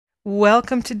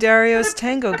Welcome to Dario's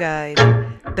Tango Guide,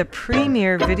 the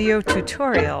premier video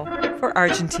tutorial for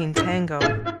Argentine tango.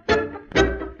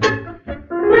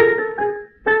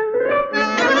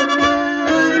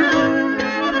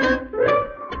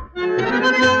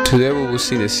 Today we will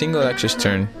see the single axis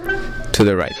turn to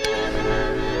the right,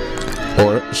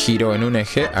 or giro en un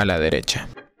eje a la derecha.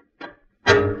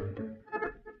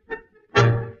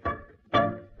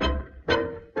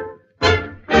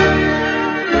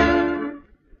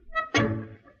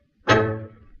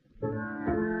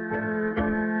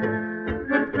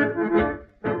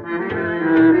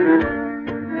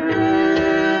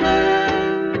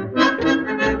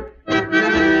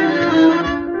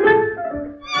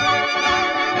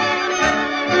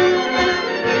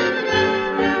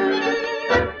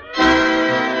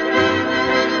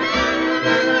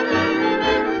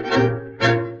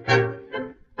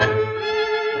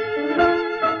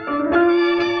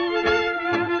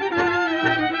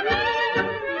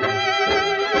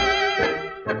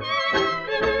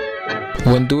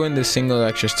 When doing the single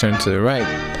axis turn to the right,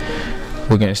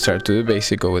 we're going to start to the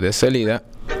basic, go with the salida.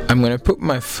 I'm going to put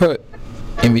my foot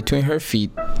in between her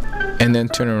feet and then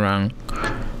turn around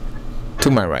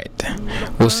to my right.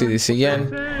 We'll see this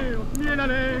again.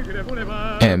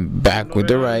 And back with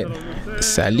the right,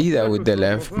 salida with the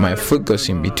left, my foot goes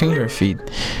in between her feet,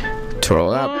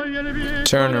 twirl up,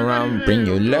 turn around, bring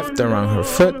your left around her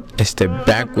foot, step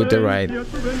back with the right,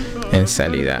 and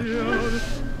salida.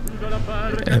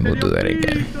 And we'll do that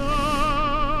again.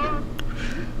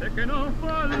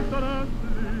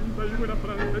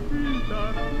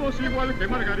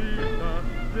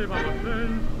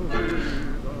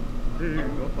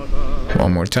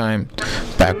 One more time.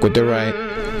 Back with the right,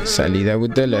 salida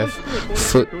with the left,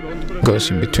 foot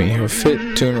goes in between her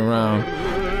feet, turn around,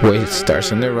 waist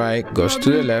starts on the right, goes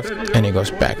to the left, and it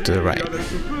goes back to the right.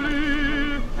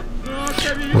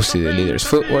 We'll see the leader's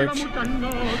footwork.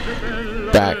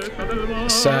 Back,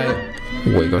 side,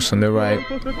 weight goes on the right,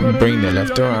 bring the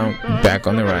left around, back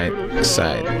on the right,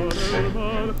 side,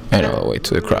 and all the way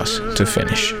to the cross to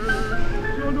finish.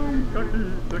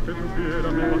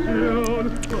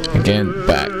 Again,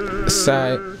 back,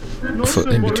 side, foot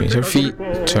in between her feet,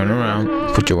 turn around,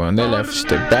 put your weight on the left,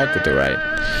 step back with the right,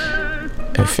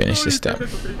 and finish the step.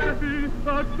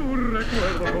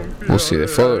 We'll see the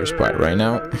followers part right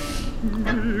now.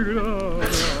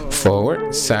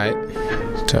 Forward, side,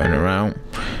 turn around,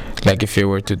 like if you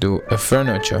were to do a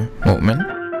furniture movement.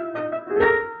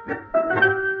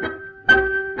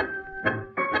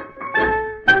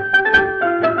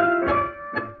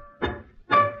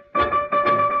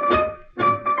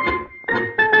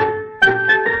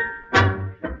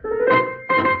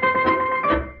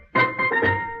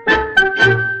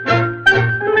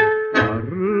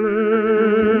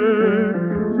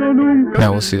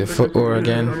 Now we'll see the footwork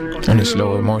again in a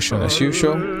slower motion as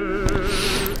usual.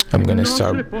 I'm gonna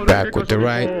start back with the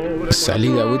right,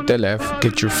 salida with the left,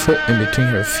 get your foot in between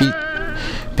her feet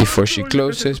before she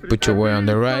closes, put your weight on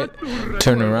the right,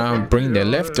 turn around, bring the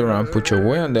left around, put your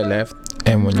weight on the left,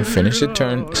 and when you finish the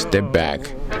turn, step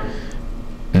back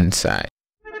and side.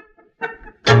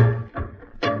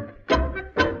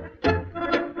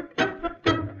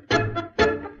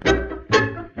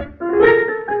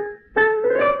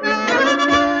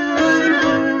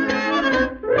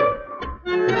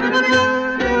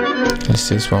 Let's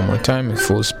do this one more time at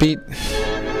full speed.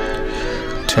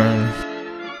 Turn.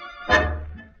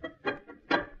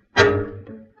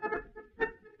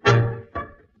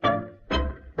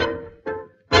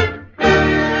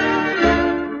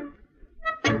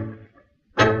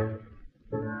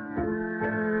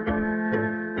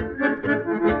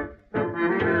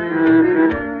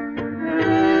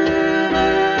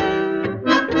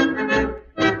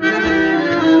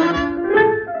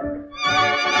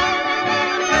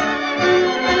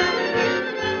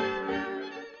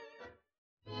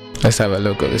 Let's have a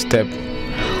look at the step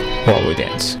while we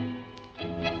dance.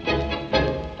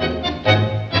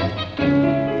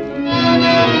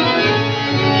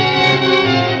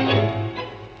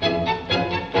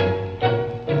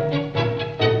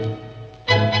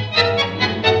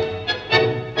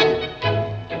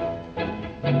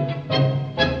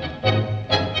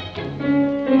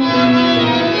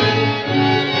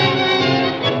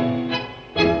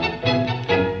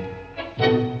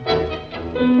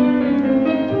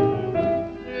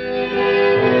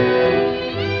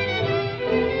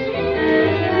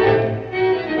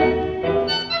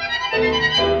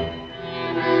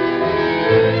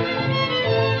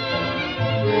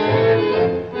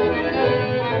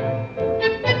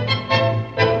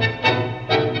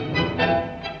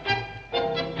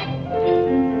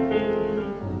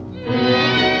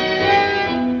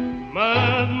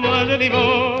 de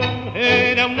Limón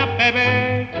era una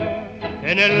pebeta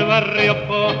en el barrio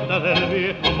Costa del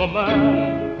viejo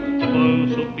Momán,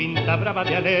 con su pinta brava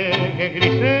de alegre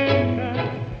griseta,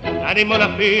 animó la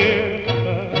fiesta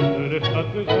del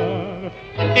Estategar.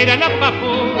 Era la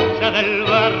papucha del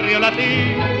barrio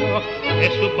latino, que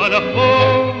supo a los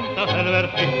puntos del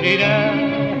verso inspirar.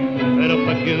 Pero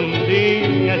fue que un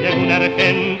día llegó un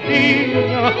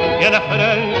argentino y a la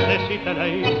francesita la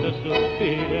hizo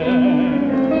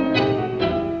suspirar.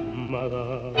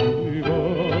 Madame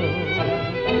Yvonne,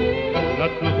 la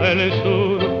cruz del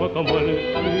sur fue como el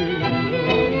cielo.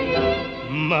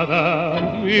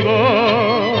 Madame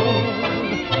Yvonne,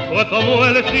 fue como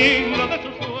el signo de